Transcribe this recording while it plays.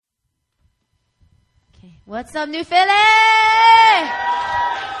Okay. What's up, New Philly? I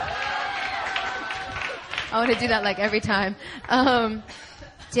want to do that like every time.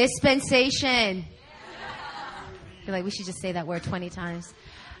 Dispensation. I feel like we should just say that word 20 times.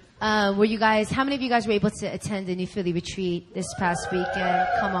 How many of you guys were able to attend the New Philly retreat this past weekend?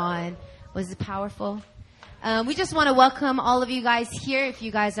 Come on. Was it powerful? We just want to welcome all of you guys here. If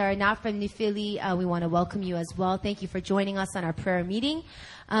you guys are not from New Philly, we want to welcome you as well. Thank you for joining us on our prayer meeting.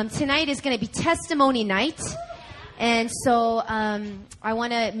 Tonight is going to be testimony night. And so I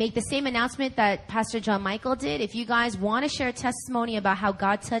want to make the same announcement that Pastor John Michael did. If you guys want to share a testimony about how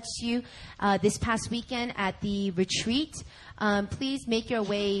God touched you this past weekend at the retreat, please make your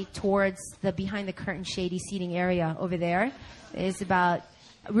way towards the behind the curtain shady seating area over there. There's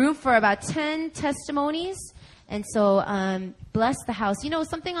room for about 10 testimonies. And so bless the house. You know,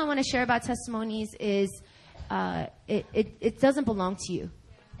 something I want to share about testimonies is it doesn't belong to you.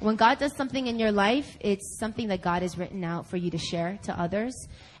 When God does something in your life, it's something that God has written out for you to share to others.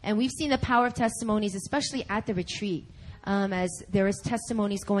 And we've seen the power of testimonies, especially at the retreat. As there was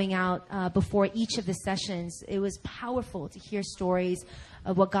testimonies going out before each of the sessions. It was powerful to hear stories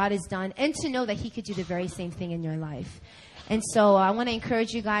of what God has done and to know that He could do the very same thing in your life. And so I want to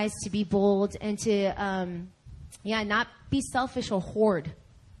encourage you guys to be bold and to, not be selfish or hoard,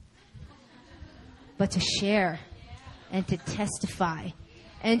 but to share and to testify.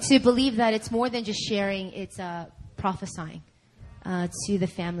 And to believe that it's more than just sharing, it's prophesying to the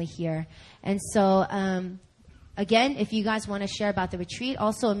family here. And so, again, if you guys want to share about the retreat,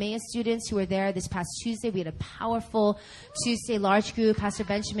 also Emmaus students who were there this past Tuesday, we had a powerful Tuesday large group. Pastor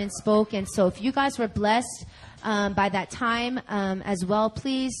Benjamin spoke. And so if you guys were blessed by that time as well,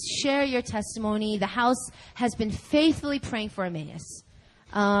 please share your testimony. The house has been faithfully praying for Emmaus.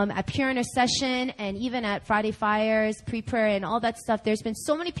 At Pure Intercession and even at Friday Fires, pre-prayer and all that stuff, there's been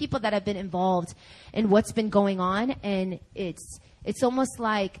so many people that have been involved in what's been going on, and it's almost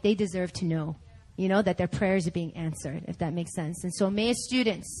like they deserve to know, that their prayers are being answered, if that makes sense. And so Emmaus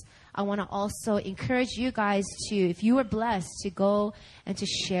students, I want to also encourage you guys to, if you are blessed, to go and to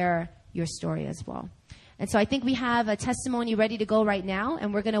share your story as well. And so I think we have a testimony ready to go right now,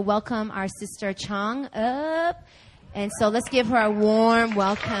 and we're going to welcome our sister Chang up. And so let's give her a warm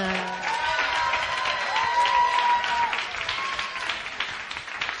welcome.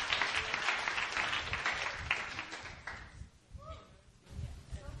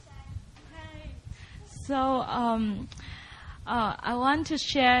 So I want to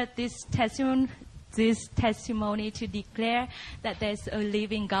share this testimony to declare that there's a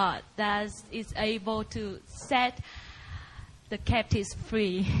living God that is able to set the captives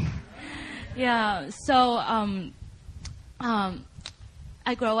free.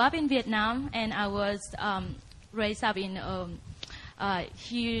 I grew up in Vietnam, and I was raised up in a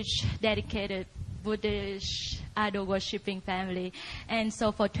huge, dedicated Buddhist idol worshipping family. And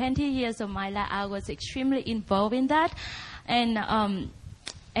so for 20 years of my life, I was extremely involved in that.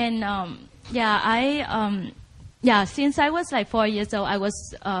 Since I was like 4 years old, I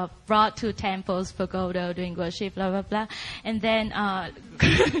was brought to temples, pagoda, doing worship, blah, blah, blah. And then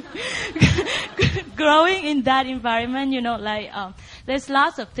growing in that environment, there's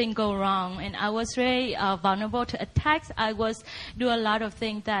lots of things go wrong. And I was very vulnerable to attacks. I was do a lot of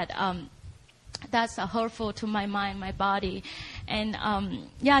things that that's hurtful to my mind, my body. And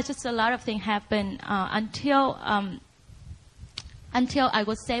just a lot of things happened until I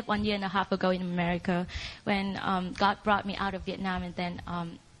was saved 1.5 years ago in America, when God brought me out of Vietnam and then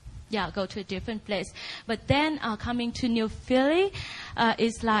go to a different place. But then coming to New Philly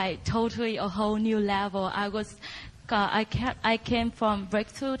is like totally a whole new level. I came from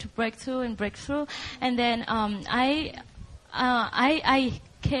breakthrough to breakthrough and breakthrough, and then I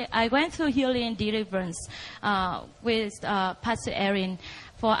went through healing and deliverance with Pastor Erin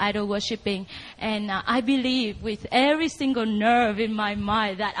for idol worshipping, and I believe with every single nerve in my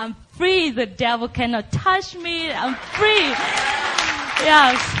mind that I'm free. The devil cannot touch me. I'm free.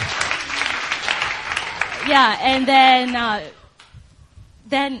 And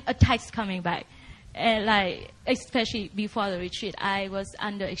then attacks coming back, and especially before the retreat, I was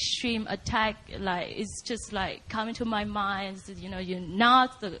under extreme attack. It's just coming to my mind. You're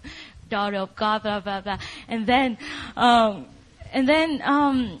not the daughter of God, blah blah blah, and then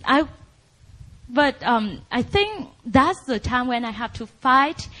But I think that's the time when I have to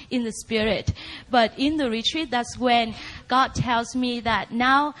fight in the spirit. But in the retreat, that's when God tells me that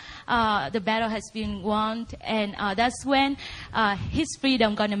now the battle has been won, and that's when His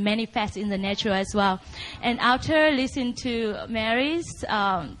freedom gonna manifest in the natural as well. And after listening to Mary's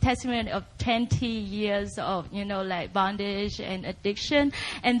testimony of 20 years of like bondage and addiction,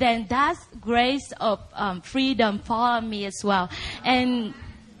 and then that grace of freedom followed me as well. And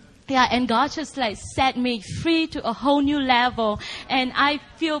God just like set me free to a whole new level. And I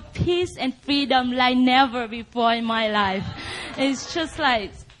feel peace and freedom like never before in my life. It's just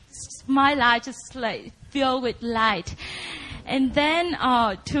like my life just like filled with light. And then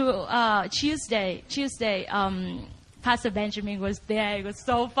to Tuesday, Pastor Benjamin was there. It was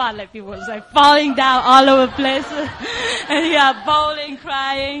so fun. Like people was like falling down all over the place. And bawling,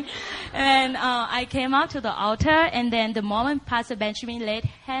 crying. And I came out to the altar, and then the moment Pastor Benjamin laid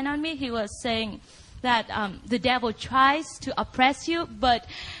hand on me, he was saying that the devil tries to oppress you, but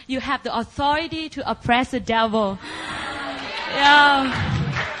you have the authority to oppress the devil.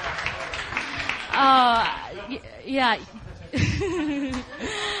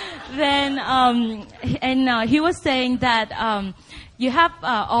 Then he was saying that you have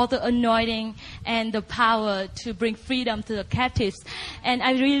all the anointing and the power to bring freedom to the captives. And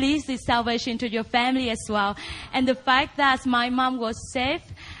I release this salvation to your family as well. And the fact that my mom was saved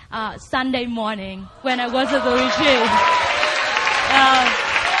Sunday morning when I was at the retreat.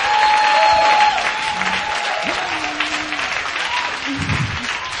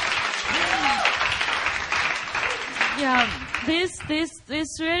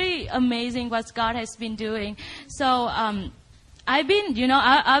 This really amazing what God has been doing. So I've been,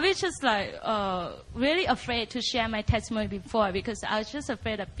 I was just like really afraid to share my testimony before, because I was just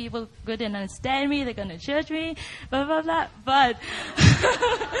afraid that people couldn't understand me, they're gonna judge me, blah blah blah. But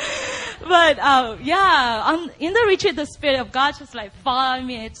in the retreat, the Spirit of God just like followed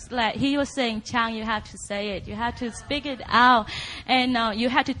me. It's like He was saying, Chang, you have to say it, you have to speak it out, and you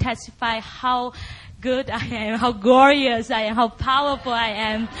have to testify how good I am, how glorious I am, how powerful I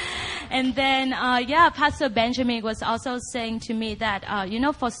am. And then, Pastor Benjamin was also saying to me that,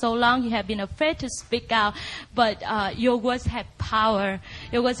 for so long you have been afraid to speak out, but your words have power.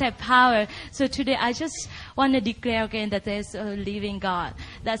 Your words have power. So today I just want to declare again that there's a living God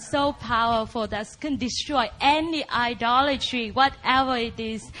that's so powerful, that can destroy any idolatry, whatever it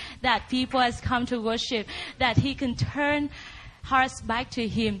is that people has come to worship, that He can turn hearts back to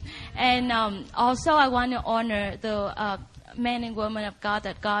Him. And also I want to honor the men and women of God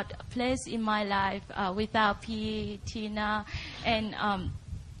that God placed in my life, without P, Tina, and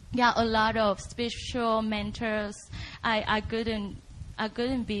a lot of spiritual mentors. I couldn't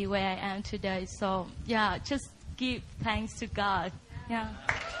be where I am today. So just give thanks to God.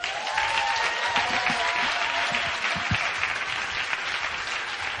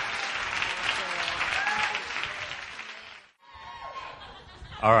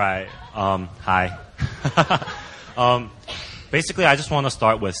 All right. Hi. Basically, I just want to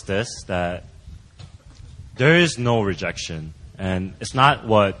start with this, that there is no rejection. And it's not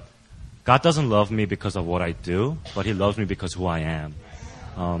God doesn't love me because of what I do, but He loves me because of who I am.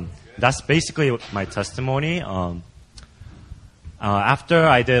 That's basically my testimony. After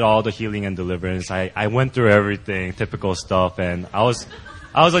I did all the healing and deliverance, I went through everything, typical stuff, and I was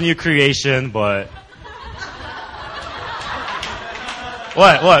a new creation, but...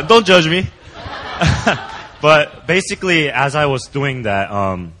 What? Don't judge me. But basically, as I was doing that,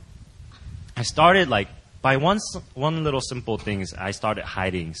 I started by one little simple things, I started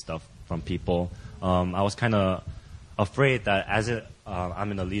hiding stuff from people. I was kind of afraid that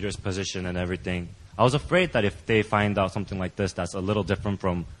I'm in a leader's position and everything, I was afraid that if they find out something like this that's a little different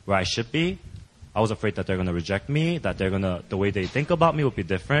from where I should be, I was afraid that they're going to reject me, that the way they think about me would be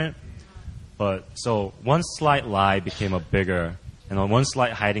different. But so one slight lie became a bigger, and one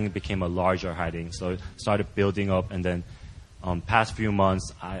slight hiding became a larger hiding. So it started building up, and then past few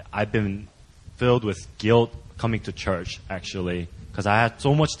months, I've been filled with guilt coming to church, actually, because I had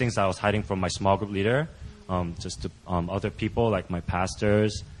so much things that I was hiding from my small group leader, just to other people, like my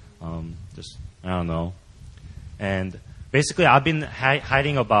pastors, I don't know. And basically, I've been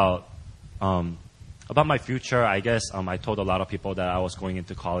hiding about my future. I guess I told a lot of people that I was going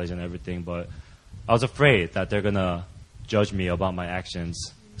into college and everything, but I was afraid that they're gonna judge me about my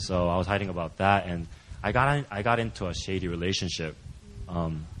actions. So I was hiding about that, and I got into a shady relationship,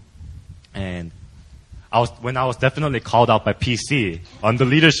 and when I was definitely called out by PC on the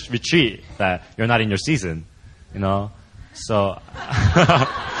leaders retreat that you're not in your season, you know. So,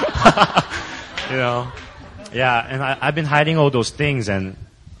 you know, yeah. And I've been hiding all those things, and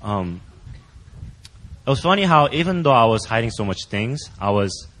it was funny how even though I was hiding so much things, I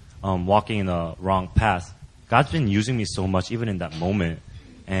was walking in the wrong path. God's been using me so much even in that moment.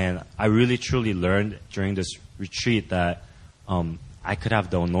 And I really truly learned during this retreat that I could have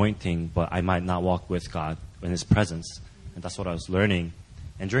the anointing, but I might not walk with God in His presence. And that's what I was learning.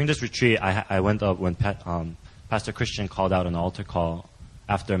 And during this retreat, I went up when Pastor Christian called out an altar call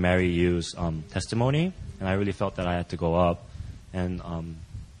after Mary Yu's testimony. And I really felt that I had to go up. And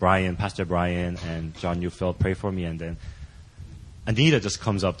Pastor Brian and John Newfield prayed for me. And then Anita just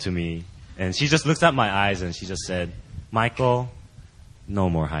comes up to me. And she just looks at my eyes and she just said, Michael, no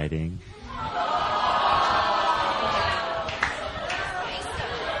more hiding.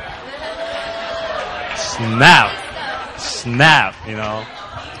 Snap, you know.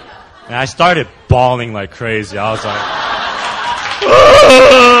 And I started bawling like crazy. I was like,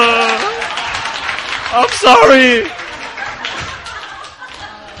 I'm sorry.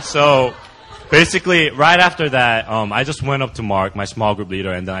 So basically, right after that, I just went up to Mark, my small group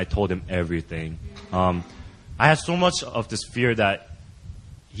leader, and then I told him everything. I had so much of this fear that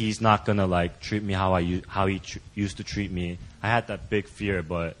he's not gonna like treat me how he used to treat me. I had that big fear,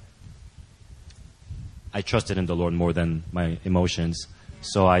 but I trusted in the Lord more than my emotions.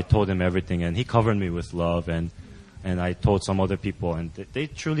 So I told him everything, and he covered me with love, and I told some other people, and they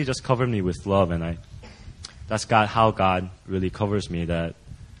truly just covered me with love, and that's how God really covers me, that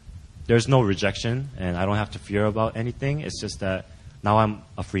there's no rejection, and I don't have to fear about anything. It's just that now I'm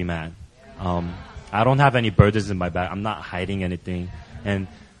a free man. I don't have any burdens in my back. I'm not hiding anything. And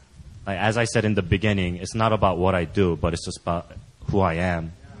as I said in the beginning, it's not about what I do, but it's just about who I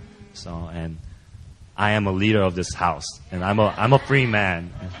am. So, and I am a leader of this house, and I'm a free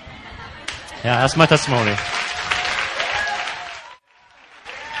man. Yeah, that's my testimony.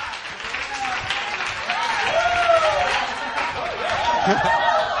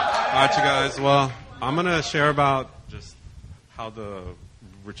 All right, you guys. Well, I'm going to share about just how the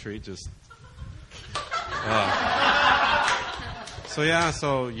retreat just...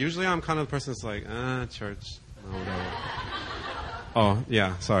 So usually I'm kind of the person that's like, church, no, whatever. Oh,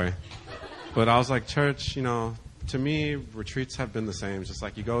 yeah, sorry. But I was like, church, to me, retreats have been the same. It's just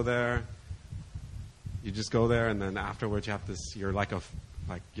like you go there, you just go there, and then afterwards you have this, you're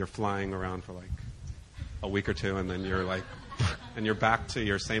you're flying around for like a week or two, and then you're like, and you're back to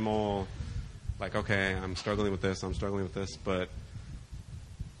your same old, like, okay, I'm struggling with this. But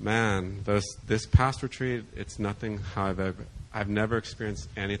man, this past retreat, it's nothing how I've never experienced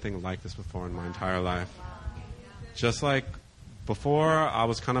anything like this before in my entire life. Just like before, I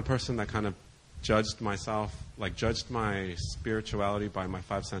was kind of person that kind of judged myself, like judged my spirituality by my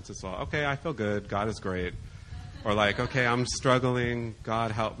five senses. So, okay, I feel good. God is great. Or like, okay, I'm struggling. God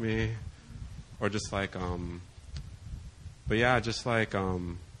help me. Or just like, but yeah, just like,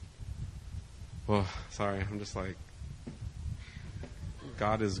 well, sorry, I'm just like,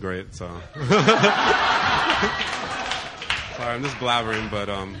 God is great, so. Sorry, I'm just blabbering, but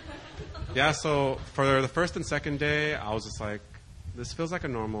yeah, so for the first and second day, I was just like, this feels like a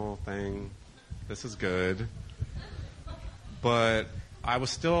normal thing. This is good. But I was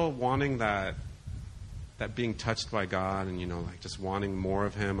still wanting that being touched by God and, like just wanting more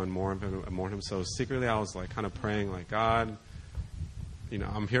of Him and more of Him and more of Him. So secretly I was like kind of praying like, God,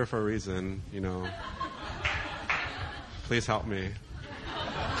 I'm here for a reason, please help me.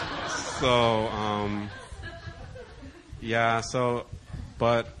 So,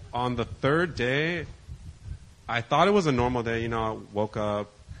 but on the third day, I thought it was a normal day. I woke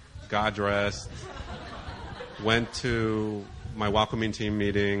up, got dressed, went to my welcoming team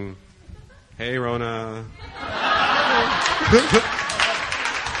meeting. Hey, Rona.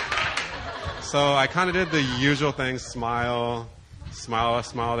 So I kind of did the usual thing, smiled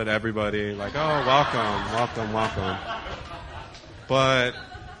at everybody, like, oh, welcome. But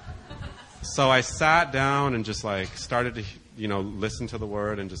so I sat down and just like started to, listen to the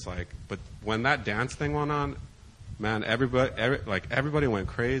word and just like, but when that dance thing went on, man, everybody went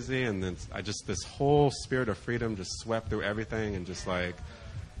crazy, and then this whole spirit of freedom just swept through everything, and just like,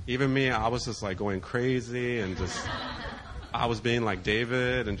 even me, I was just like going crazy, and just, I was being like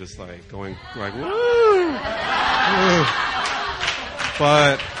David and just like going like, woo!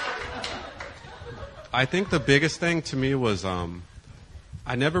 But I think the biggest thing to me was, I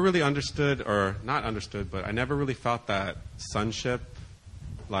never really understood, or not understood, but I never really felt that sonship,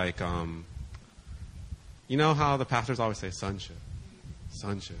 like, you know how the pastors always say sonship.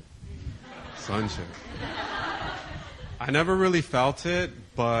 I never really felt it,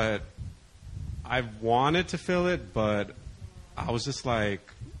 but I wanted to feel it, but I was just like,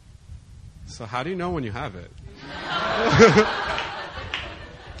 so how do you know when you have it?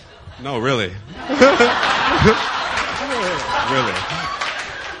 No, really. Really.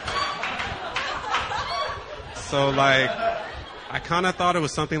 So, like, I kind of thought it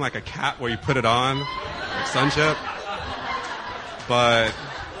was something like a cap where you put it on, like sunship. But,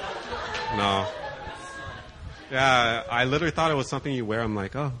 no. Yeah, I literally thought it was something you wear. I'm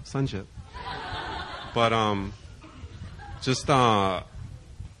like, oh, sunship. But,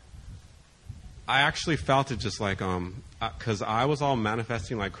 I actually felt it just like, because I was all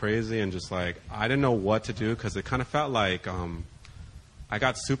manifesting like crazy and just like, I didn't know what to do because it kind of felt like I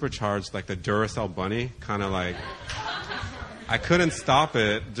got supercharged like the Duracell bunny, kind of like, I couldn't stop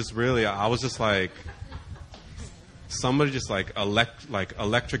it, just really, I was just like, somebody just like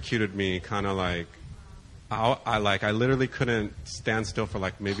electrocuted me, kind of like, I literally couldn't stand still for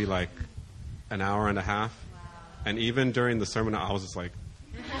like maybe like an hour and a half. And even during the sermon, I was just like,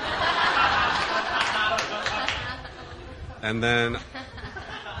 and then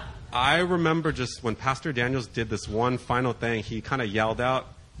I remember just when Pastor Daniels did this one final thing, he kind of yelled out,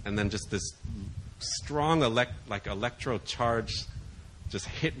 and then just this strong electro charge just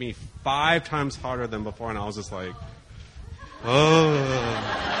hit me 5 times harder than before, and I was just like, oh.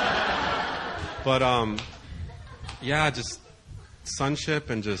 But yeah, just sonship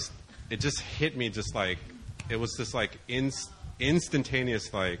and just it just hit me just like it was just like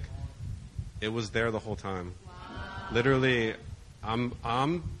instantaneous, like it was there the whole time. Literally, I'm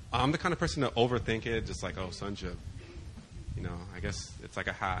the kind of person to overthink it, just like, oh, sonship. You know, I guess it's like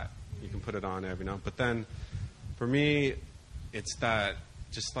a hat. You can put it on every now. But then, for me, it's that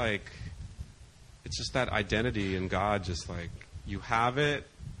just like, it's just that identity in God. Just like you have it,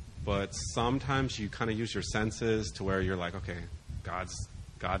 but sometimes you kind of use your senses to where you're like, okay,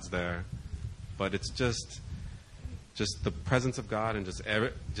 God's there, but it's just the presence of God and just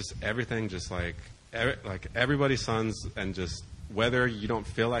everything, just like everybody's sons, and just whether you don't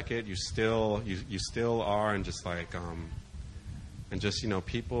feel like it, you still are, and just like and just, you know,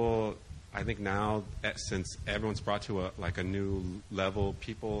 people, I think now, since everyone's brought to a new level,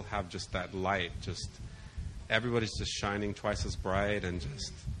 people have just that light, just everybody's just shining twice as bright, and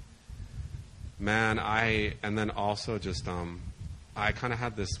just man, and then also just I kind of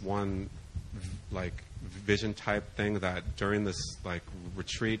had this one like vision type thing that during this like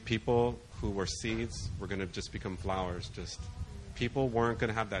retreat, people who were seeds were going to just become flowers. Just people weren't going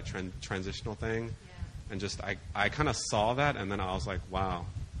to have that transitional thing. Yeah. And just I kind of saw that, and then I was like, wow,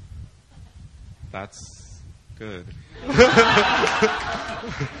 that's good.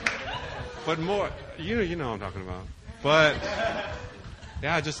 But more, you know what I'm talking about. But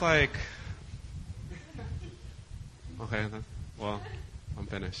yeah, just like, okay, then, well, I'm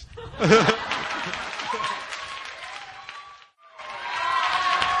finished.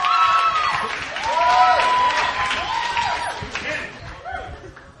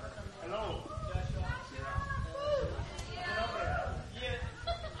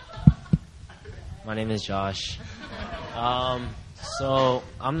 My name is Josh. So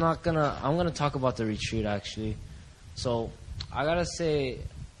I'm gonna talk about the retreat actually. So I gotta say,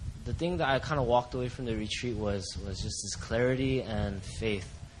 the thing that I kind of walked away from the retreat was just this clarity and faith.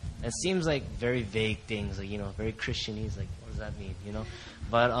 And it seems like very vague things, like, you know, very Christianese. Like, what does that mean, you know?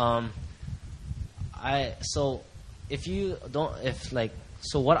 But what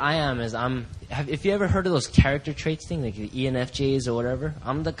I am is if you ever heard of those character traits thing, like the ENFJs or whatever,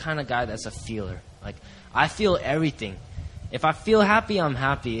 I'm the kind of guy that's a feeler. Like, I feel everything. If I feel happy, I'm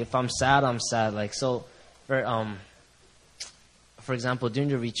happy. If I'm sad, I'm sad. Like, so, for example, during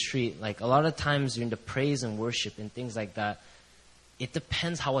the retreat, like a lot of times during the praise and worship and things like that, it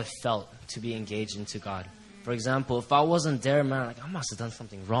depends how I felt to be engaged into God. For example, if I wasn't there, man, like I must have done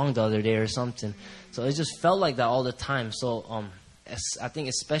something wrong the other day or something. So it just felt like that all the time. So I think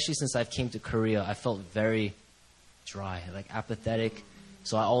especially since I've came to Korea, I felt very dry, like apathetic.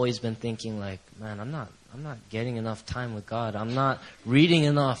 So I always been thinking like, man, I'm not getting enough time with God. I'm not reading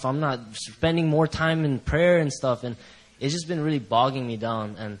enough. I'm not spending more time in prayer and stuff. And it's just been really bogging me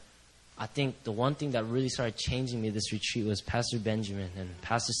down. And I think the one thing that really started changing me this retreat was Pastor Benjamin and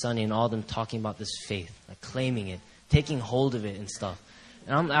Pastor Sonny and all of them talking about this faith, like claiming it, taking hold of it and stuff.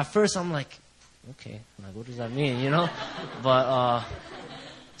 And at first I'm like, okay, like what does that mean, you know? But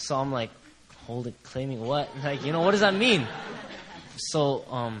so I'm like, claiming what? Like, you know, what does that mean? So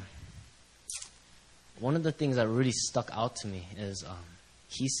one of the things that really stuck out to me is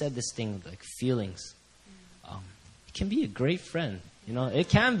he said this thing like feelings. It can be a great friend, you know. It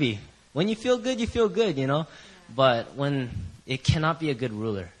can be. When you feel good, you know. But when it cannot be a good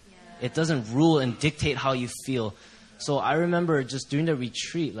ruler. Yeah. It doesn't rule and dictate how you feel. So I remember just during the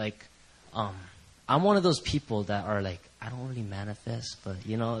retreat, like I I'm one of those people that are like, I don't really manifest, but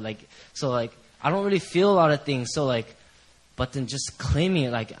I don't really feel a lot of things. So like, but then just claiming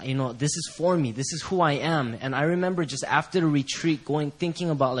it, like, this is for me. This is who I am. And I remember just after the retreat thinking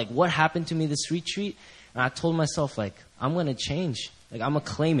about like what happened to me this retreat. And I told myself like, I'm going to change. Like, I'm going to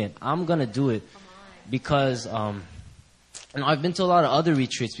claim it. I'm going to do it. Because, I've been to a lot of other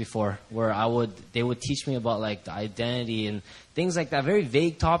retreats before where they would teach me about like the identity and things like that, very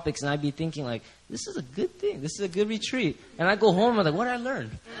vague topics. And I'd be thinking like, this is a good thing. This is a good retreat. And I go home and I'm like, what did I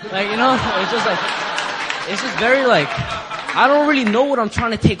learn? Like, it's just very like, I don't really know what I'm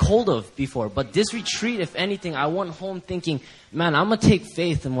trying to take hold of before. But this retreat, if anything, I went home thinking, man, I'm going to take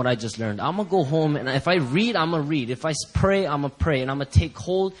faith in what I just learned. I'm going to go home, and if I read, I'm going to read. If I pray, I'm going to pray. And I'm going to take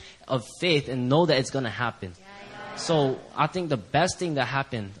hold of faith and know that it's going to happen. So I think the best thing that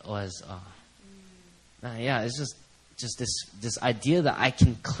happened was, it's just this idea that I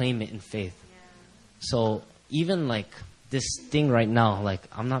can claim it in faith. So even like this thing right now, like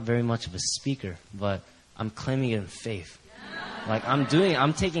I'm not very much of a speaker, but I'm claiming it in faith. Like I'm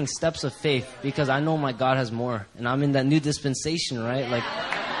taking steps of faith because I know my God has more, and I'm in that new dispensation, right? Like,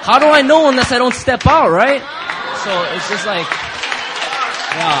 how do I know unless I don't step out, right? So it's just like,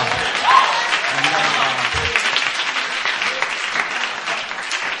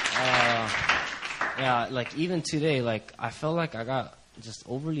 like even today, like I felt like I got just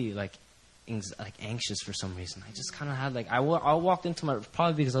overly like anxious for some reason. I just kind of had like, I walked into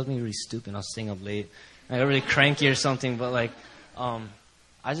probably because I was being really stupid. I was staying up late. I got really cranky or something, but like,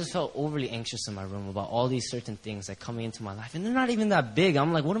 I just felt overly anxious in my room about all these certain things that coming into my life. And they're not even that big.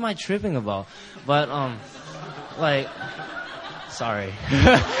 I'm like, what am I tripping about? But, sorry.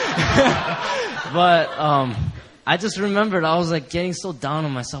 But, I just remembered I was like getting so down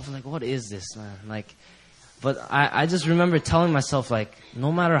on myself. I'm like, what is this, man? Like, but I just remember telling myself like,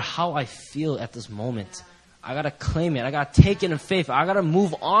 no matter how I feel at this moment, I gotta claim it. I gotta take it in faith. I gotta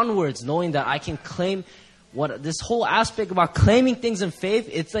move onwards knowing that I can claim what this whole aspect about claiming things in faith.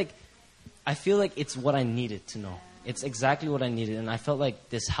 It's like, I feel like it's what I needed to know. It's exactly what I needed. And I felt like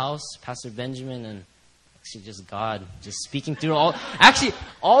this house, Pastor Benjamin, and actually just God just speaking through all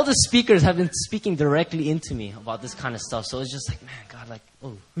the speakers have been speaking directly into me about this kind of stuff. So it's just like, man, God, like,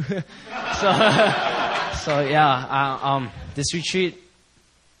 oh. This retreat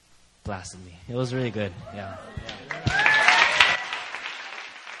blasted me. It was really good. Yeah.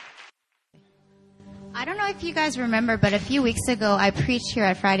 I don't know if you guys remember, but a few weeks ago I preached here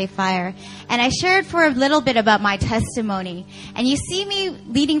at Friday Fire, and I shared for a little bit about my testimony. And you see me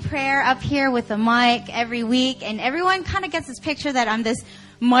leading prayer up here with the mic every week, and everyone kind of gets this picture that I'm this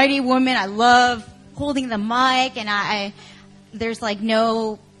mighty woman. I love holding the mic, and there's like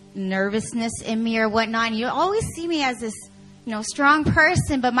no nervousness in me or whatnot. And you always see me as this, strong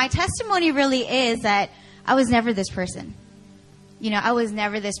person, but my testimony really is that I was never this person. I was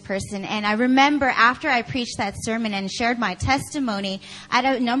never this person. And I remember after I preached that sermon and shared my testimony, I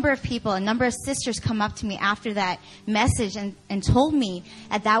had a number of people, a number of sisters come up to me after that message and told me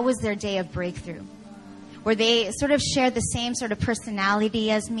that was their day of breakthrough, where they sort of shared the same sort of personality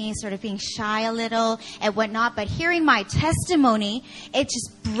as me, sort of being shy a little and whatnot. But hearing my testimony, it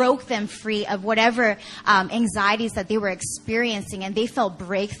just broke them free of whatever anxieties that they were experiencing, and they felt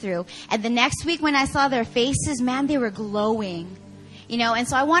breakthrough. And the next week when I saw their faces, man, they were glowing. And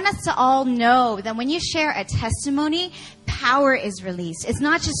so I want us to all know that when you share a testimony, power is released. It's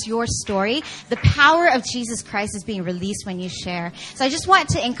not just your story. The power of Jesus Christ is being released when you share. So I just want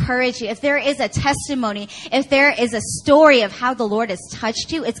to encourage you, if there is a testimony, if there is a story of how the Lord has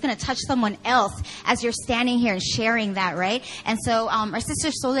touched you, it's going to touch someone else as you're standing here and sharing that, right? And so our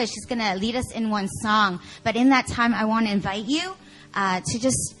sister Sola, she's going to lead us in one song. But in that time, I want to invite you to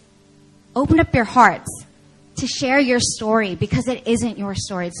just open up your hearts to share your story, because it isn't your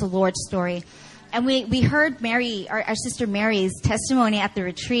story. It's the Lord's story. And we heard Mary, our sister Mary's testimony at the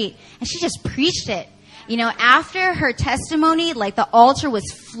retreat, and she just preached it. After her testimony, like the altar was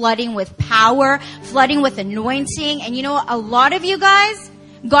flooding with power, flooding with anointing. And a lot of you guys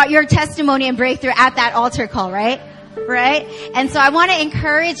got your testimony and breakthrough at that altar call, right? Right? And so I want to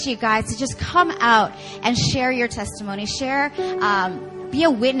encourage you guys to just come out and share your testimony. Be a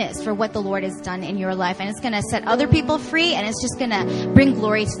witness for what the Lord has done in your life, and it's going to set other people free, and it's just going to bring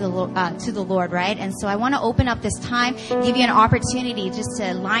glory to the Lord, right? And so I want to open up this time, give you an opportunity just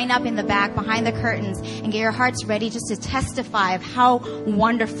to line up in the back behind the curtains and get your hearts ready just to testify of how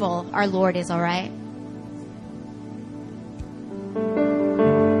wonderful our Lord is, all right?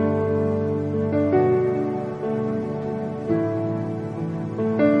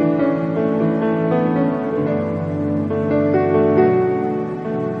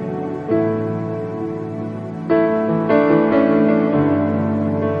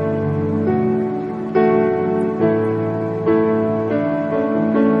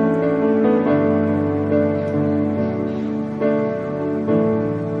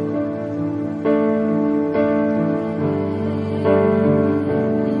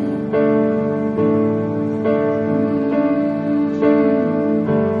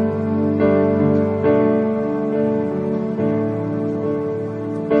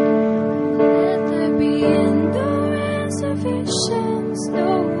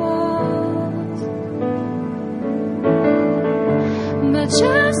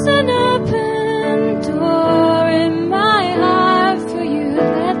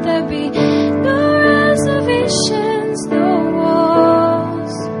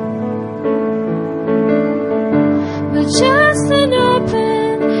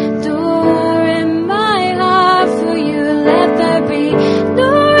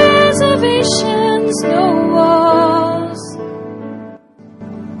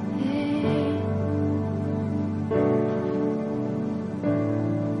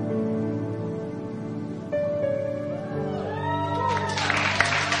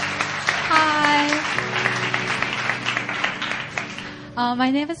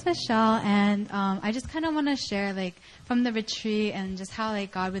 My name is Michelle, and I just kind of want to share, like, from the retreat and just how,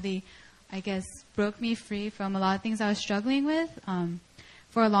 like, God really, I guess, broke me free from a lot of things I was struggling with.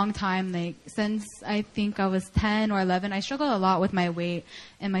 For a long time, like, since I think I was 10 or 11, I struggled a lot with my weight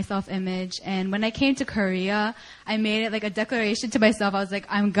and my self-image. And when I came to Korea, I made it, like, a declaration to myself. I was like,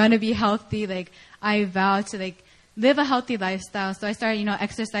 I'm gonna be healthy. Like, I vow to, like, live a healthy lifestyle. So I started,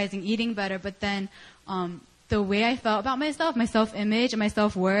 exercising, eating better. But then, the way I felt about myself, my self-image and my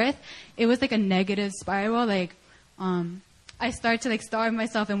self-worth, it was like a negative spiral. Like, I started to, like, starve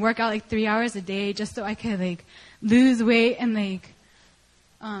myself and work out, like, 3 hours a day just so I could, like, lose weight and, like,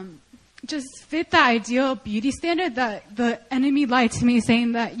 just fit that ideal beauty standard that the enemy lied to me,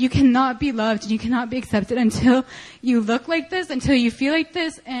 saying that you cannot be loved and you cannot be accepted until you look like this, until you feel like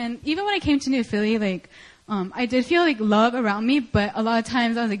this. And even when I came to New Philly, like, I did feel like love around me, but a lot of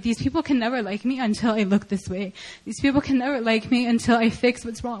times I was like, these people can never like me until I look this way. These people can never like me until I fix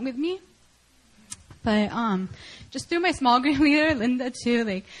what's wrong with me. But just through my small group leader, Linda, too,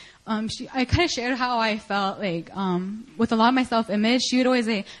 like, I kind of shared how I felt, like, with a lot of my self-image. She would always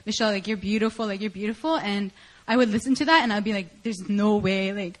say, Michelle, like, you're beautiful, and I would listen to that, and I'd be like, there's no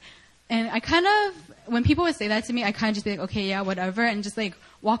way, like, and I kind of, when people would say that to me, I kind of just be like, okay, yeah, whatever, and just, like,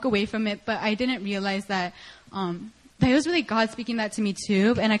 walk away from it. But I didn't realize that, that it was really God speaking that to me,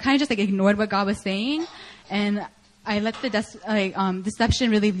 too, and I kind of just, like, ignored what God was saying, and I let the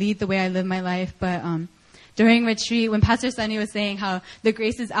deception really lead the way I live my life. But during retreat, when Pastor Sunny was saying how the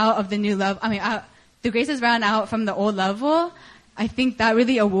grace is out of the new love, the grace is run out from the old level, I think that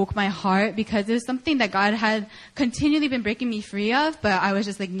really awoke my heart, because it was something that God had continually been breaking me free of. But I was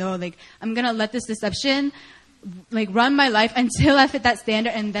just like, no, like, I'm going to let this deception, like, run my life until I fit that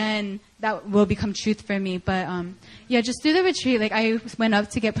standard, and then that will become truth for me. But yeah, just through the retreat, like, I went up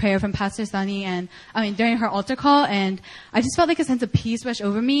to get prayer from Pastor Sunny, and during her altar call, and I just felt like a sense of peace rush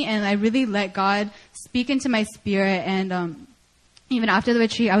over me, and I really let God speak into my spirit. And even after the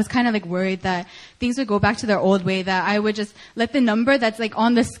retreat, I was kind of, like, worried that things would go back to their old way, that I would just let the number that's, like,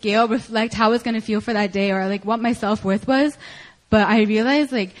 on the scale reflect how I was going to feel for that day, or, like, what my self-worth was. But I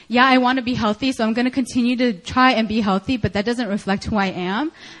realized, like, yeah, I want to be healthy, so I'm going to continue to try and be healthy, but that doesn't reflect who I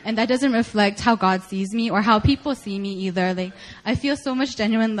am, and that doesn't reflect how God sees me or how people see me either. Like, I feel so much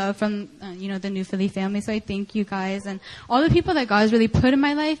genuine love from, the New Philly family, so I thank you guys and all the people that God has really put in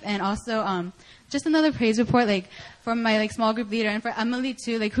my life. And also, just another praise report, like, from my, like, small group leader, and for Emily,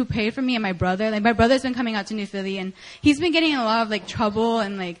 too, like, who prayed for me, and my brother. Like, my brother's been coming out to New Philly, and he's been getting in a lot of, like, trouble,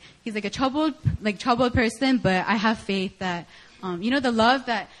 and, like, he's, like, a troubled person, but I have faith that, the love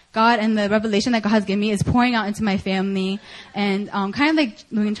that God and the revelation that God has given me is pouring out into my family. And kind of like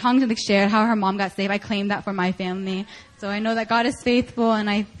when Chang like shared how her mom got saved, I claim that for my family. So I know that God is faithful,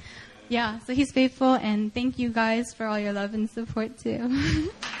 and so He's faithful. And thank you guys for all your love and support too.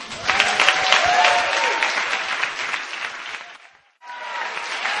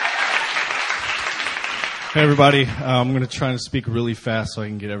 Hey everybody, I'm going to try and speak really fast so I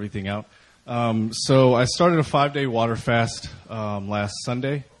can get everything out. So I started a 5-day water fast last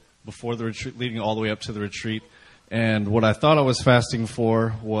Sunday before the retreat, leading all the way up to the retreat. And what I thought I was fasting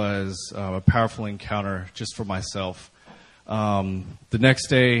for was a powerful encounter just for myself. The next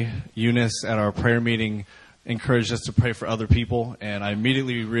day, Eunice at our prayer meeting encouraged us to pray for other people, and I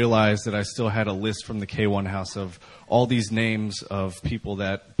immediately realized that I still had a list from the K1 house of all these names of people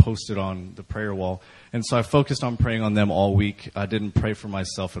that posted on the prayer wall. And so I focused on praying on them all week. I didn't pray for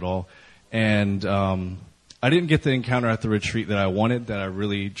myself at all. And I didn't get the encounter at the retreat that I wanted, that I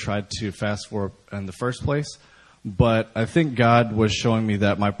really tried to fast for in the first place. But I think God was showing me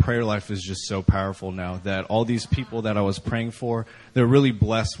that my prayer life is just so powerful now, that all these people that I was praying for, they're really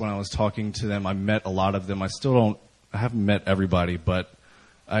blessed when I was talking to them. I met a lot of them. I haven't met everybody, but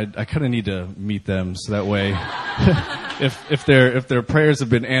I kind of need to meet them so that way if their prayers have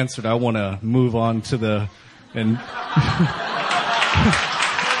been answered, I want to move on to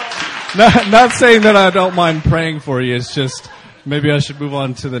not saying that I don't mind praying for you. It's just maybe I should move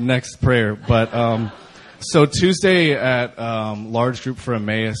on to the next prayer. But so Tuesday at large group for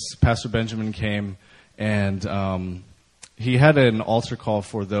Emmaus, Pastor Benjamin came, and he had an altar call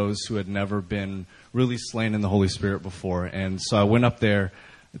for those who had never been really slain in the Holy Spirit before. And so I went up there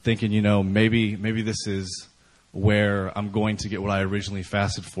thinking, maybe this is where I'm going to get what I originally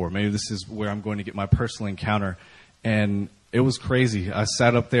fasted for. Maybe this is where I'm going to get my personal encounter. And it was crazy. I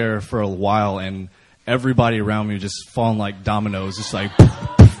sat up there for a while, and everybody around me just falling like dominoes, just like,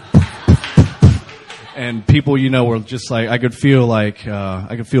 and people, were just like, I could feel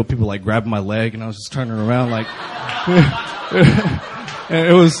people like grabbing my leg, and I was just turning around like,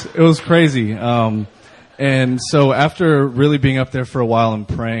 it was crazy. And so after really being up there for a while and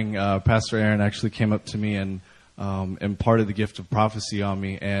praying, Pastor Aaron actually came up to me and imparted the gift of prophecy on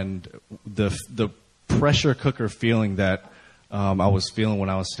me. And the pressure cooker feeling that I was feeling when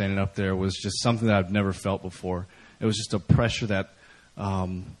I was standing up there was just something that I've never felt before. It was just a pressure that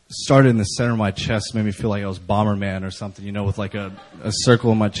started in the center of my chest, made me feel like I was Bomberman or something, you know, with like a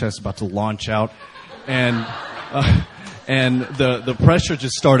circle in my chest about to launch out. And the pressure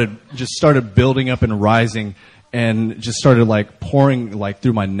just started building up and rising, and just started like pouring like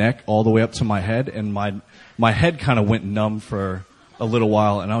through my neck all the way up to my head, and my head kind of went numb for a little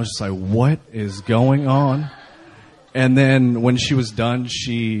while, and I was just like, what is going on? And then when she was done,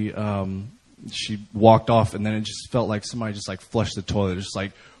 she walked off, and then it just felt like somebody just like flushed the toilet, just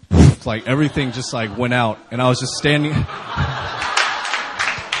like everything just like went out, and I was just standing.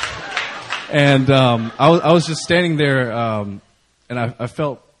 And I was just standing there, and I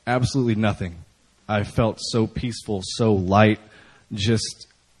felt absolutely nothing. I felt so peaceful, so light, just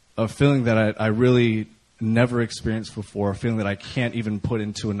a feeling that I really never experienced before, a feeling that I can't even put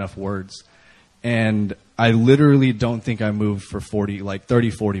into enough words. And I literally don't think I moved for 30,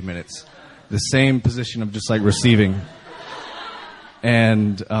 40 minutes. The same position of just like receiving.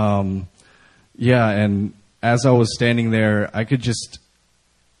 And, and as I was standing there, I could just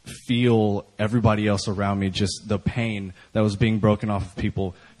feel everybody else around me, just the pain that was being broken off of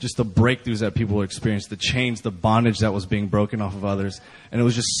people, just the breakthroughs that people were experiencing, the chains, the bondage that was being broken off of others. And it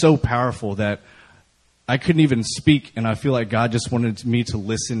was just so powerful that I couldn't even speak, and I feel like God just wanted me to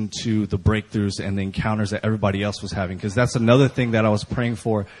listen to the breakthroughs and the encounters that everybody else was having, because that's another thing that I was praying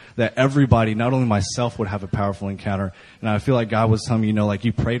for, that everybody, not only myself, would have a powerful encounter. And I feel like God was telling me, you know, like,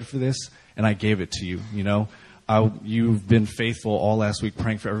 you prayed for this, and I gave it to you, you know. You've been faithful all last week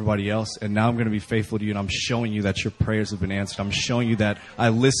praying for everybody else, and now I'm going to be faithful to you, and I'm showing you that your prayers have been answered. I'm showing you that I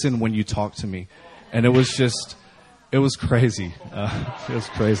listen when you talk to me. And it was crazy. It was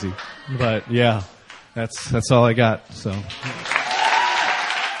crazy. But, yeah, that's all I got. So. All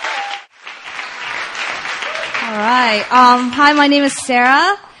right. Hi, my name is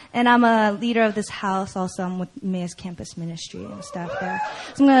Sarah, and I'm a leader of this house. Also, I'm with Emmaus Campus Ministry and staff there.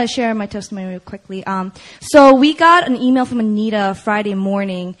 So I'm going to share my testimony real quickly. So we got an email from Anita Friday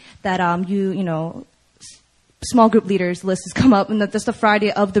morning that small group leaders list has come up, and that's the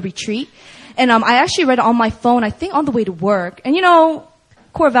Friday of the retreat. And I actually read it on my phone, I think on the way to work. And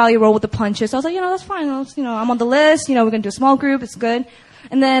core value, roll with the punches. So I was like, that's fine. I'm on the list. We're going to do a small group. It's good.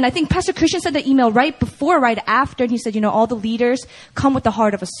 And then I think Pastor Christian sent the email right after, and he said, all the leaders come with the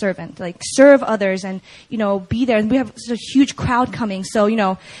heart of a servant, like serve others and, be there. And we have such a huge crowd coming. So,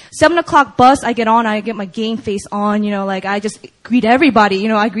 7:00 bus, I get on, I get my game face on, like I just greet everybody,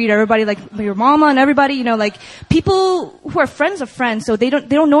 I greet everybody, like your mama and everybody, like people who are friends of friends. So they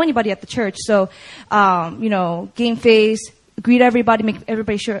don't know anybody at the church. So, game face, greet everybody,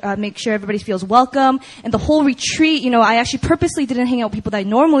 make sure everybody feels welcome. And the whole retreat, I actually purposely didn't hang out with people that I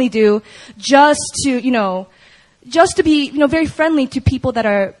normally do, just to be, very friendly to people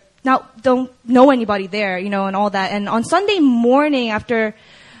that don't know anybody there, and all that. And on Sunday morning, after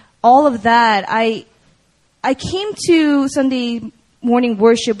all of that, I came to Sunday morning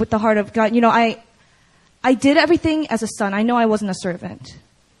worship with the heart of God. I did everything as a son. I know I wasn't a servant.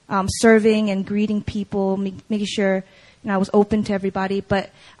 Serving and greeting people, making sure, I was open to everybody,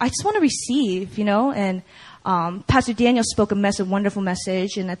 but I just want to receive, and Pastor Daniel spoke a wonderful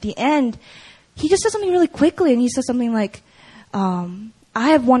message, and at the end, he just said something really quickly, and he said something like, I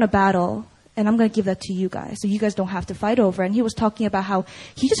have won a battle, and I'm going to give that to you guys, so you guys don't have to fight over. And he was talking about how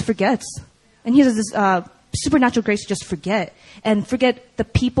he just forgets, and he has this supernatural grace to just forget the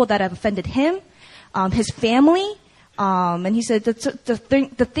people that have offended him, his family, and he said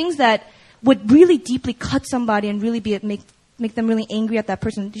the things that would really deeply cut somebody and really make them really angry at that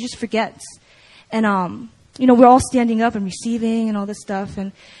person, he just forgets. And we're all standing up and receiving and all this stuff.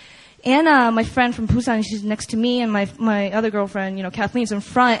 And Anna, my friend from Busan, she's next to me, and my other girlfriend, Kathleen's in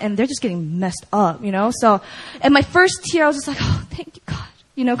front, and they're just getting messed up, So, and my first tear, I was just like, oh, thank you, God.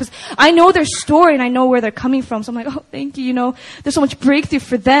 Because I know their story and I know where they're coming from. So I'm like, oh, thank you. There's so much breakthrough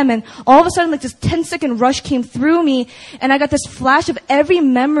for them. And all of a sudden, like this 10-second rush came through me, and I got this flash of every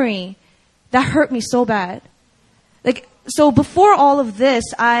memory that hurt me so bad. So before all of this,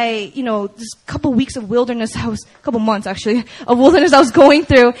 this couple weeks of wilderness, couple months actually, of wilderness I was going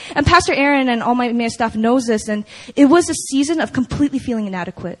through, and Pastor Aaron and all my Emmaus staff knows this, and it was a season of completely feeling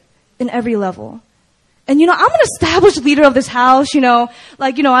inadequate in every level. And I'm an established leader of this house, I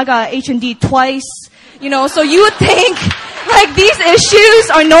got H&D twice, so you would think, like, these issues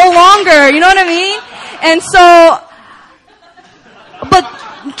are no longer, you know what I mean? And so, but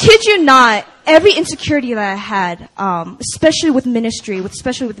kid you not, every insecurity that I had, especially with ministry,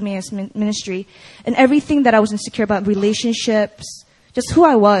 especially with ministry, and everything that I was insecure about, relationships, just who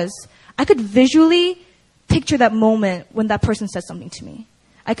I was, I could visually picture that moment when that person said something to me.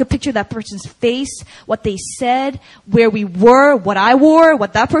 I could picture that person's face, what they said, where we were, what I wore,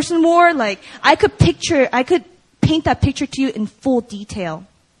 what that person wore. Like, I could paint that picture to you in full detail.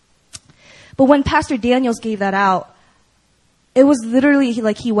 But when Pastor Daniels gave that out, it was literally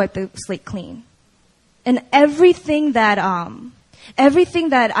like he wiped the slate clean. And everything that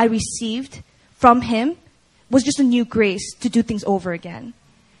I received from him was just a new grace to do things over again.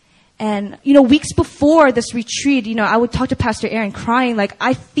 And, weeks before this retreat, I would talk to Pastor Aaron crying, like,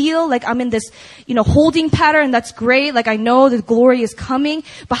 I feel like I'm in this, holding pattern. That's great. Like, I know the glory is coming,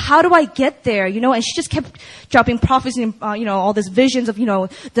 but how do I get there? And she just kept dropping prophecy and, all these visions of,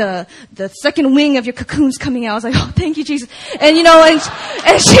 the second wing of your cocoons coming out. I was like, oh, thank you, Jesus. And,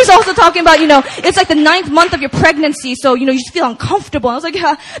 and she's also talking about, it's like the 9th month of your pregnancy. So, you just feel uncomfortable. I was like,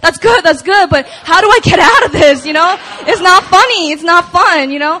 yeah, that's good. But how do I get out of this? It's not funny. It's not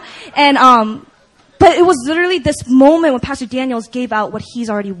fun, And, but it was literally this moment when Pastor Daniels gave out what he's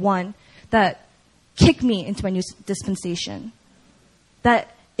already won that kicked me into my new dispensation.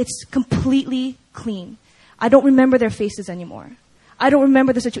 That it's completely clean. I don't remember their faces anymore. I don't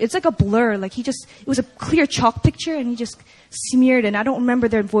remember the situation. It's like a blur. Like it was a clear chalk picture and he just smeared it. And I don't remember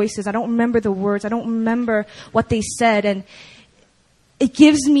their voices. I don't remember the words. I don't remember what they said. And it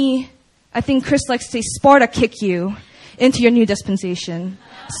gives me, I think Chris likes to say, Sparta kick you into your new dispensation.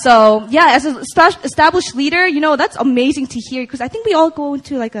 So, yeah, as an established leader, that's amazing to hear because I think we all go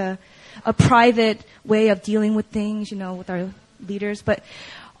into like a private way of dealing with things, with our leaders. But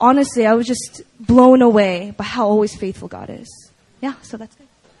honestly, I was just blown away by how always faithful God is. Yeah, so that's it.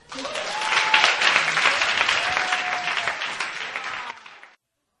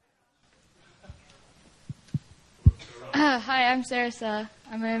 Hi, I'm Sarasa.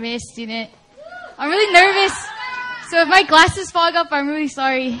 I'm an Emmaus student. I'm really nervous. So if my glasses fog up, I'm really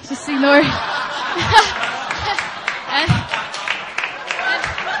sorry. Just ignore it. and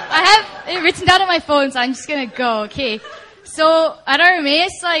I have it written down on my phone, so I'm just gonna go. Okay. So at our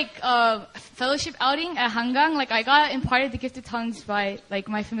Emmaus, fellowship outing at Hangang, I got imparted the gift of tongues by,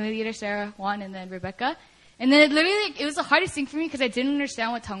 my family leader, Sarah, Juan, and then Rebecca. And then it was the hardest thing for me because I didn't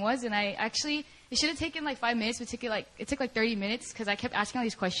understand what tongue was, and it should have taken 5 minutes, but it took 30 minutes because I kept asking all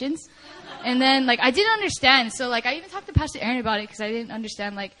these questions. And then, I didn't understand. So, I even talked to Pastor Aaron about it because I didn't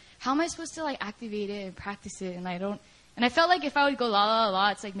understand, how am I supposed to, activate it and practice it? And and I felt like if I would go la la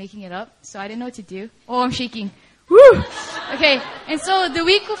la, it's making it up. So I didn't know what to do. Oh, I'm shaking. Woo! Okay. And so the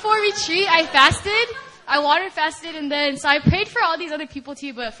week before retreat, I fasted. I water fasted. And then, so I prayed for all these other people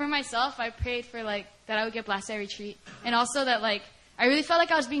too. But for myself, I prayed for, that I would get blessed at retreat. And also that, I really felt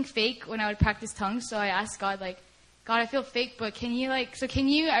like I was being fake when I would practice tongues. So I asked God, God, I feel fake, but can you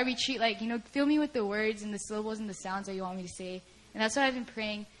at retreat, fill me with the words and the syllables and the sounds that you want me to say. And that's what I've been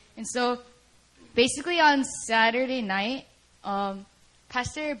praying. And so basically on Saturday night,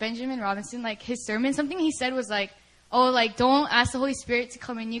 Pastor Benjamin Robinson, his sermon, something he said was don't ask the Holy Spirit to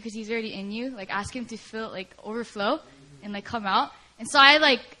come in you because he's already in you. Ask him to fill, overflow and come out. And so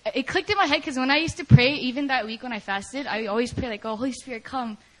it clicked in my head because when I used to pray, even that week when I fasted, I always pray oh, Holy Spirit,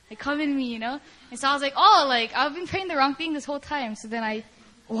 come. Come in me, And so I was I've been praying the wrong thing this whole time. So then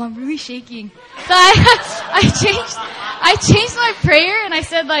I'm really shaking. So I changed my prayer and I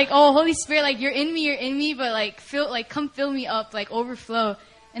said oh, Holy Spirit, you're in me, but come fill me up, overflow.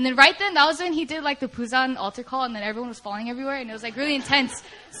 And then right then, that was when he did the Puzan altar call and then everyone was falling everywhere and it was really intense.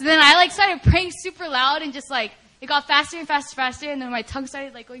 So then I started praying super loud and just it got faster and faster, and then my tongue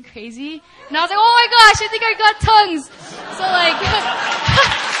started going crazy. And I was oh my gosh, I think I got tongues. So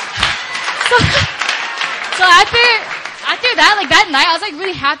so after that, that night, I was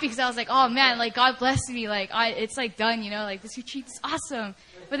really happy because I was oh man, God bless me, it's done, this retreat is awesome.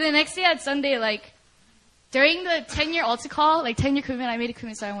 But the next day at Sunday, during the 10-year altar call, 10-year commitment, I made a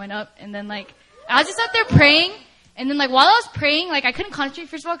commitment, so I went up, and then I was just out there praying. And then, while I was praying, I couldn't concentrate,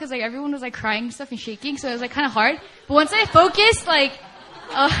 first of all, because, everyone was, crying and stuff and shaking, so it was, kind of hard. But once I focused, I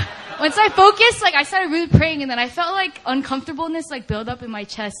started really praying, and then I felt, uncomfortableness, build up in my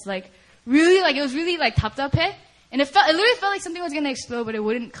chest, really, it was really, topped up here. And it literally felt like something was going to explode, but it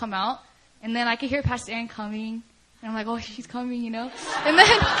wouldn't come out. And then I could hear Pastor Aaron coming, and I'm oh, she's coming, And then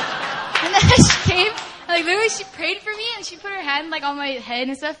she came, and, literally she prayed for me, and she put her hand, on my head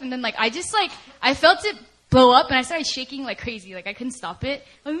and stuff, and then, I just, I felt it blow up and I started shaking like crazy. I couldn't stop it.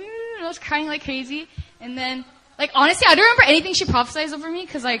 I was crying like crazy. And then, honestly, I don't remember anything she prophesied over me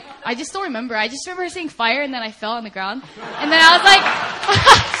because, I just don't remember. I just remember her saying fire and then I fell on the ground. And then I was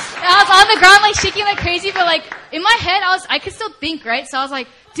I was on the ground, like, shaking like crazy, but, like, in my head, I could still think, right? So I was like,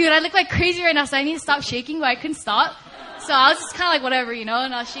 dude, I look like crazy right now, so I need to stop shaking, but I couldn't stop. So I was just kind of like, whatever, and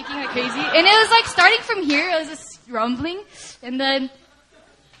I was shaking like crazy. And it was, like, starting from here, it was just rumbling, and then,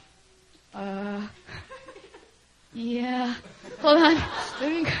 yeah, hold on,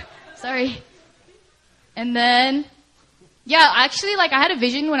 sorry. And then, yeah, actually, like, I had a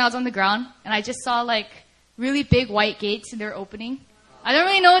vision when I was on the ground, and I just saw, like, really big white gates, and they were opening. I don't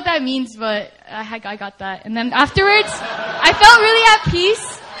really know what that means, but I got that. And then afterwards, I felt really at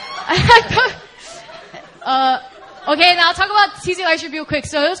peace. Okay, now I'll talk about Tuesday Live Trip real quick.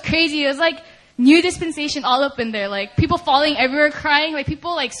 So it was crazy. It was like new dispensation all up in there. Like people falling everywhere, crying, like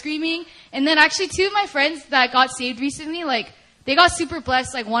people like screaming. And then actually 2 of my friends that got saved recently, like they got super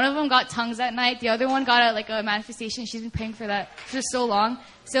blessed. Like one of them got tongues that night. The other one got a manifestation. She's been praying for that for so long.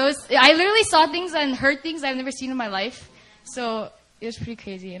 So I literally saw things and heard things I've never seen in my life. So it was pretty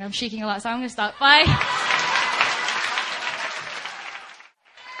crazy, and I'm shaking a lot, so I'm going to stop. Bye.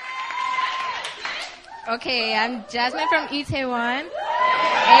 Okay, I'm Jazzmin from Itaewon, and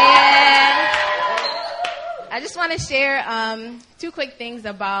I just want to share 2 quick things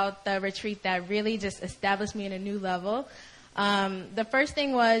about the retreat that really just established me in a new level. The first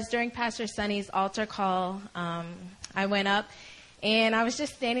thing was during Pastor Sunny's altar call, I went up, and I was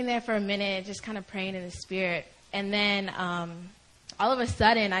just standing there for a minute, just kind of praying in the Spirit, and then all of a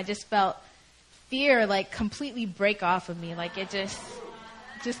sudden, I just felt fear, like, completely break off of me. Like, it just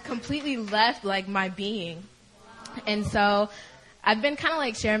completely left, like, my being. And so I've been kind of,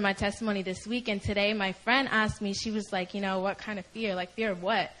 like, sharing my testimony this week. And today my friend asked me, she was like, what kind of fear? Like, fear of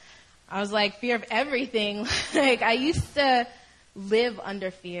what? I was like, fear of everything. Like, I used to live under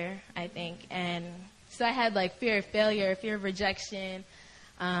fear, I think. And so I had, like, fear of failure, fear of rejection,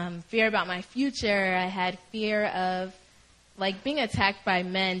 fear about my future. I had fear of, like, being attacked by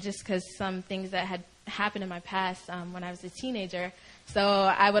men just because some things that had happened in my past when I was a teenager. So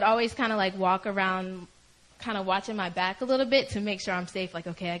I would always kind of, like, walk around kind of watching my back a little bit to make sure I'm safe. Like,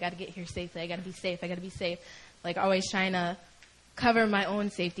 okay, I got to get here safely. I got to be safe. I got to be safe. Like, always trying to cover my own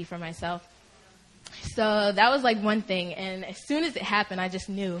safety for myself. So that was, like, one thing. And as soon as it happened, I just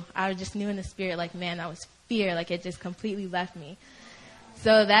knew. I just knew in the Spirit, like, man, that was fear. Like, it just completely left me.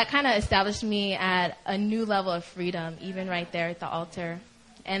 So that kind of established me at a new level of freedom, even right there at the altar.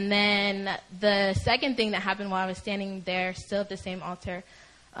 And then the second thing that happened while I was standing there, still at the same altar,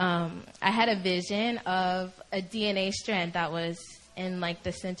 I had a vision of a DNA strand that was in, like,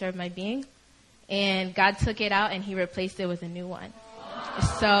 the center of my being. And God took it out and he replaced it with a new one.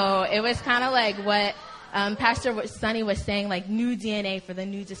 So it was kind of like what Pastor Sunny was saying, like, new DNA for the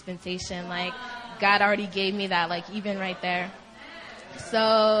new dispensation. Like, God already gave me that, like, even right there.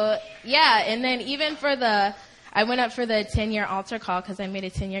 So, yeah, and then even I went up for the 10-year altar call because I made a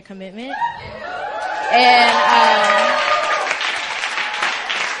 10-year commitment. And,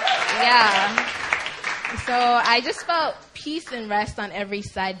 yeah. So I just felt peace and rest on every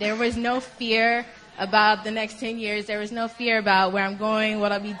side. There was no fear about the next 10 years. There was no fear about where I'm going,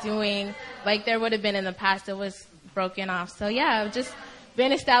 what I'll be doing, like there would have been in the past. It was broken off. So, yeah, I've just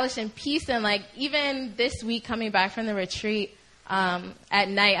been established in peace. And, like, even this week coming back from the retreat, at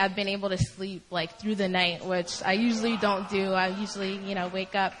night, I've been able to sleep, like, through the night, which I usually don't do. I usually,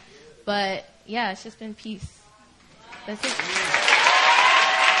 wake up. But, yeah, it's just been peace. That's it.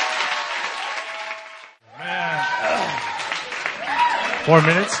 Man. 4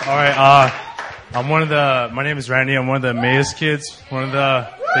 minutes? All right. My name is Randy. I'm one of the Emmaus kids, one of the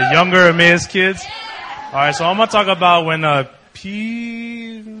younger Emmaus kids. All right, so I'm going to talk about when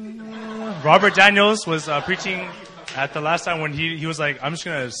Robert Daniels was preaching at the last time when he was like, I'm just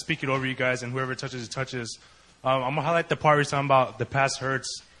going to speak it over you guys, and whoever touches, it touches. I'm going to highlight the part where he's talking about the past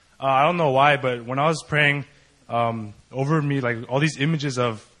hurts. I don't know why, but when I was praying over me, like, all these images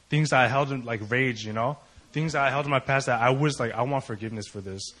of things that I held in, like, rage, things that I held in my past that I was like, I want forgiveness for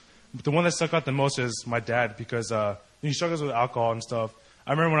this. But the one that stuck out the most is my dad, because he struggles with alcohol and stuff.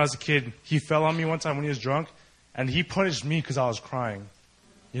 I remember when I was a kid, he fell on me one time when he was drunk, and he punished me because I was crying.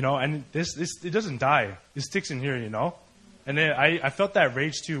 And this it doesn't die. It sticks in here, And then I felt that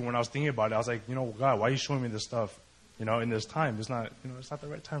rage too when I was thinking about it. I was like, God, why are you showing me this stuff? In this time, it's not the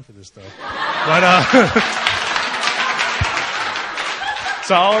right time for this stuff. But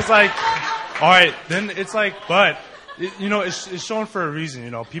so I was like, all right, then it's like, but it's shown for a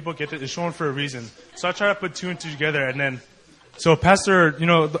reason. People get it. It's shown for a reason. So I try to put 2 and 2 together, and then so Pastor,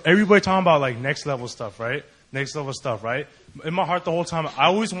 everybody talking about, like, next level stuff, right? Next level stuff, right? In my heart the whole time, I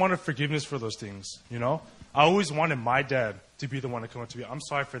always wanted forgiveness for those things, I always wanted my dad to be the one to come up to me. I'm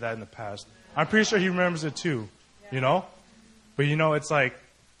sorry for that in the past. I'm pretty sure he remembers it too, But, it's like,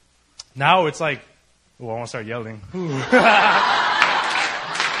 Now it's like, I want to start yelling. Man,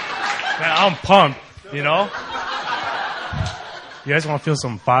 I'm pumped, you know? You guys want to feel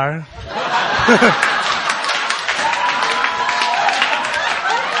some fire?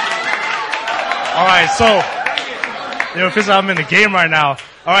 All right, so, I'm in the game right now.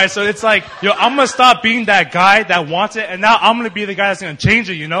 All right, so it's like, I'm going to stop being that guy that wants it, and now I'm going to be the guy that's going to change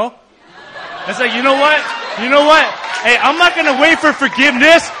it, you know? It's like, you know what? Hey, I'm not going to wait for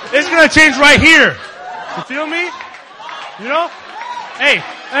forgiveness. It's going to change right here. You feel me? You know? Hey,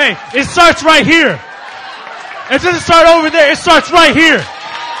 it starts right here. It doesn't start over there. It starts right here.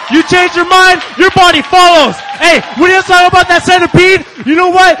 You change your mind, your body follows. Hey, when you talk about that centipede, you know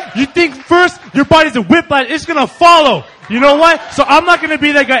what? You think first, your body's a whiplash. It's going to follow. You know what? So I'm not going to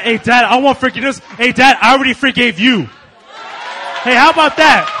be that guy. Hey, Dad, I want forgiveness. Hey, Dad, I already forgave you. Hey, how about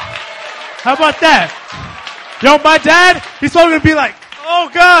that? Yo, my dad, he's probably going to be like, oh,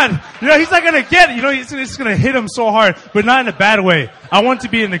 God. He's not going to get it. It's going to hit him so hard, but not in a bad way. I want it to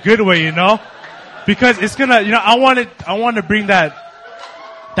be in a good way, because it's going to, I want to bring that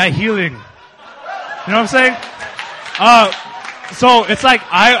healing. You know what I'm saying? So it's like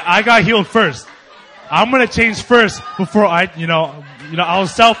I got healed first. I'm going to change first before I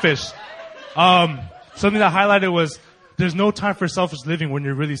was selfish. Something that highlighted was there's no time for selfish living when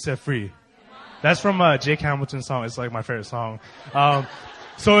you're really set free. That's from Jake Hamilton's song. It's like my favorite song.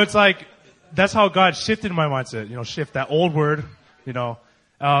 So it's like that's how God shifted my mindset. Shift that old word. So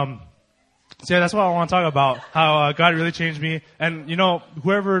yeah, that's what I want to talk about. How God really changed me. And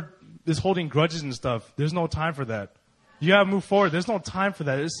whoever is holding grudges and stuff, there's no time for that. You gotta move forward. There's no time for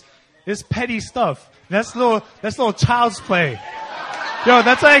that. It's petty stuff. That's little child's play.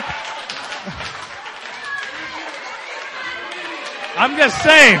 That's like. I'm just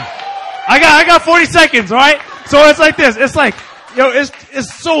saying. I got 40 seconds, alright? So it's like this. It's like,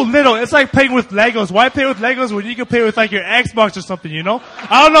 it's so little. It's like playing with Legos. Why play with Legos when you can play with like your Xbox or something, I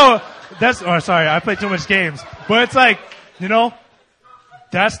don't know. Sorry, I play too much games. But it's like,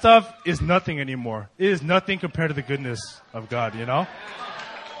 that stuff is nothing anymore. It is nothing compared to the goodness of God,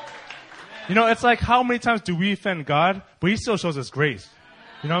 it's like how many times do we offend God, but He still shows us grace.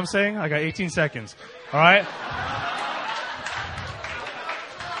 You know what I'm saying? I got 18 seconds. Alright?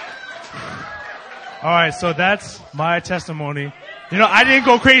 Alright, so that's my testimony. I didn't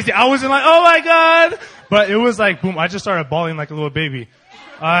go crazy. I wasn't like, oh my God! But it was like, boom, I just started bawling like a little baby.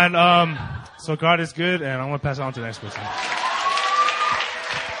 And, so God is good, and I'm gonna pass it on to the next person.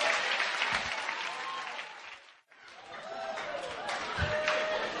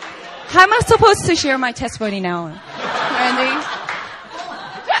 How am I supposed to share my testimony now? Randy?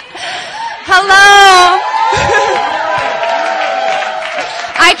 Hello!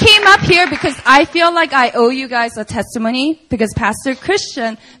 I came up here because I feel like I owe you guys a testimony because Pastor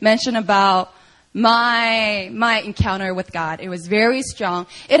Christian mentioned about my encounter with God. It was very strong.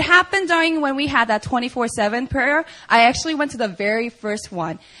 It happened during when we had that 24/7 prayer. I actually went to the very first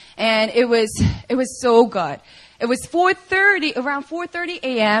one, and it was so good. It was around 4:30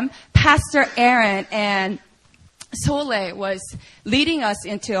 a.m. Pastor Aaron and Sole was leading us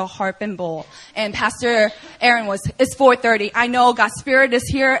into a harp and bowl. And Pastor Aaron it's 4:30. I know God's Spirit is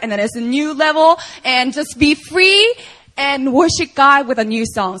here, and then it's a new level, and just be free and worship God with a new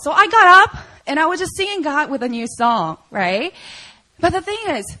song. So I got up, and I was just singing God with a new song, right? But the thing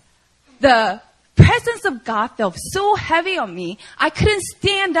is, the presence of God felt so heavy on me, I couldn't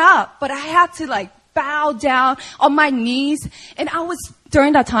stand up, but I had to bow down on my knees. And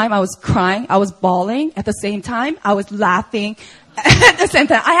during that time, I was crying, I was bawling at the same time, I was laughing at the same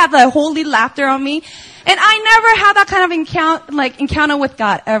time. I had the holy laughter on me. And I never had that kind of encounter with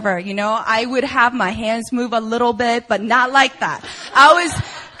God ever, I would have my hands move a little bit, but not like that. I was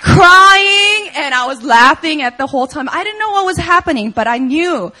crying and I was laughing at the whole time. I didn't know what was happening, but I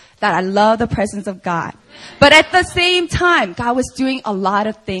knew that I love the presence of God. But at the same time, God was doing a lot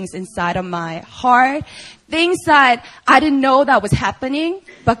of things inside of my heart, things that I didn't know that was happening,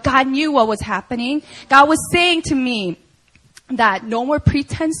 but God knew what was happening. God was saying to me that no more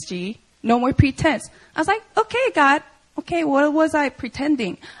pretense, G, no more pretense. I was like, okay, God. Okay, what was I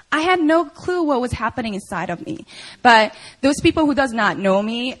pretending? I had no clue what was happening inside of me. But those people who does not know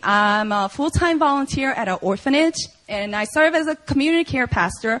me, I'm a full-time volunteer at an orphanage, and I serve as a community care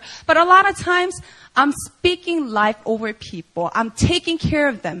pastor. But a lot of times, I'm speaking life over people. I'm taking care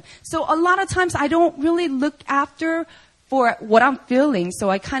of them. So a lot of times, I don't really look after for what I'm feeling. So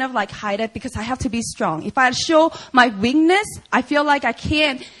I kind of hide it because I have to be strong. If I show my weakness, I feel like I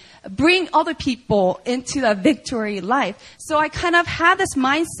can't bring other people into the victory life. So I kind of had this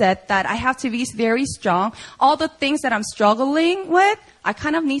mindset that I have to be very strong. All the things that I'm struggling with, I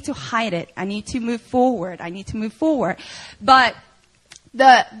kind of need to hide it. I need to move forward. But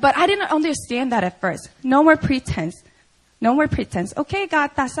I didn't understand that at first. No more pretense. Okay,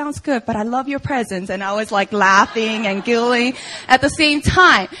 God, that sounds good, but I love your presence. And I was like laughing and giggling at the same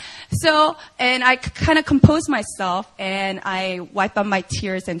time. So, and I kind of composed myself and I wiped out my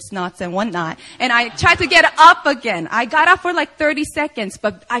tears and snots and whatnot. And I tried to get up again. I got up for like 30 seconds,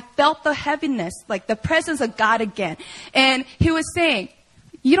 but I felt the heaviness, like the presence of God again. And he was saying,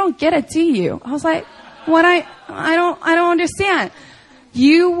 you don't get it, do you? I was like, what? I don't understand.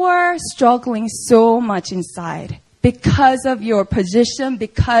 You were struggling so much inside because of your position,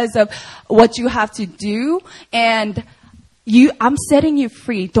 because of what you have to do, and I'm setting you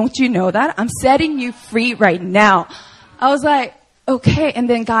free. Don't you know that? I'm setting you free right now. I was like, okay. And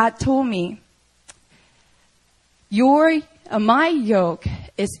then God told me, my yoke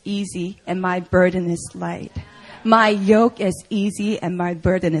is easy and my burden is light. My yoke is easy and my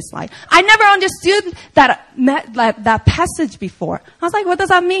burden is light. I never understood that passage before. I was like, what does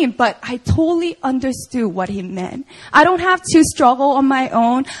that mean? But I totally understood what he meant. I don't have to struggle on my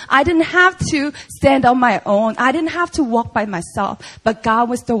own. I didn't have to stand on my own. I didn't have to walk by myself. But God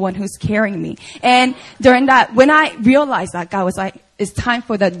was the one who's carrying me. And during that, when I realized that, God was like, it's time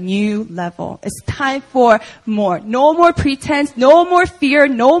for the new level. It's time for more. No more pretense, no more fear,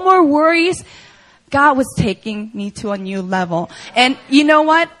 no more worries. God was taking me to a new level. And you know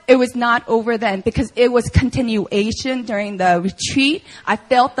what? It was not over then because it was continuation during the retreat. I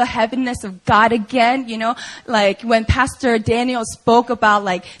felt the heaviness of God again, like when Pastor Daniel spoke about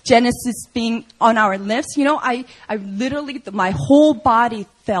like Genesis being on our lips, I literally, my whole body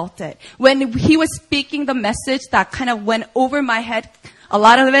felt it. When he was speaking the message that kind of went over my head, a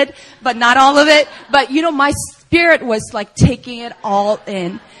lot of it, but not all of it. But my spirit was like taking it all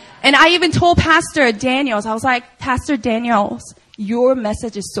in. And I even told Pastor Daniels, I was like, Pastor Daniels, your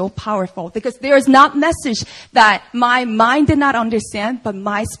message is so powerful because there is not message that my mind did not understand, but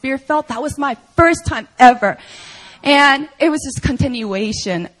my spirit felt. That was my first time ever. And it was just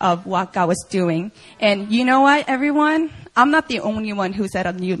continuation of what God was doing. And you know what, everyone? I'm not the only one who's at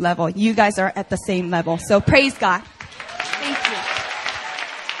a new level. You guys are at the same level. So praise God. Thank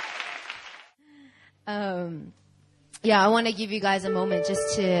you. Yeah, I want to give you guys a moment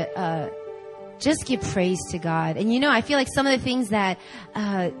just to just give praise to God. And I feel like some of the things that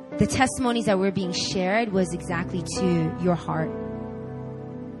the testimonies that were being shared was exactly to your heart.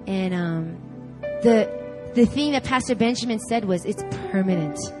 And the thing that Pastor Benjamin said was it's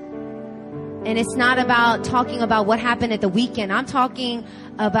permanent. And it's not about talking about what happened at the weekend. I'm talking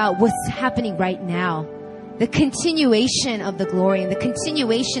about what's happening right now. The continuation of the glory and the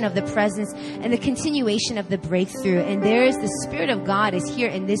continuation of the presence and the continuation of the breakthrough. And the Spirit of God is here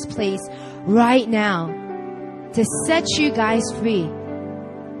in this place right now to set you guys free,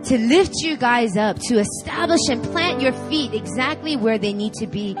 to lift you guys up, to establish and plant your feet exactly where they need to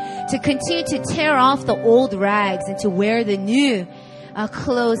be, to continue to tear off the old rags and to wear the new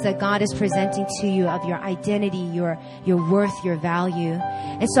clothes that God is presenting to you of your identity, your worth, your value.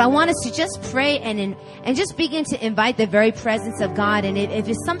 And so I want us to just pray and just begin to invite the very presence of God. And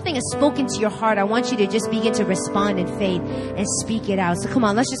if something is spoken to your heart, I want you to just begin to respond in faith and speak it out. So come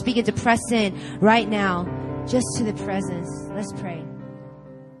on, let's just begin to press in right now just to the presence. Let's pray.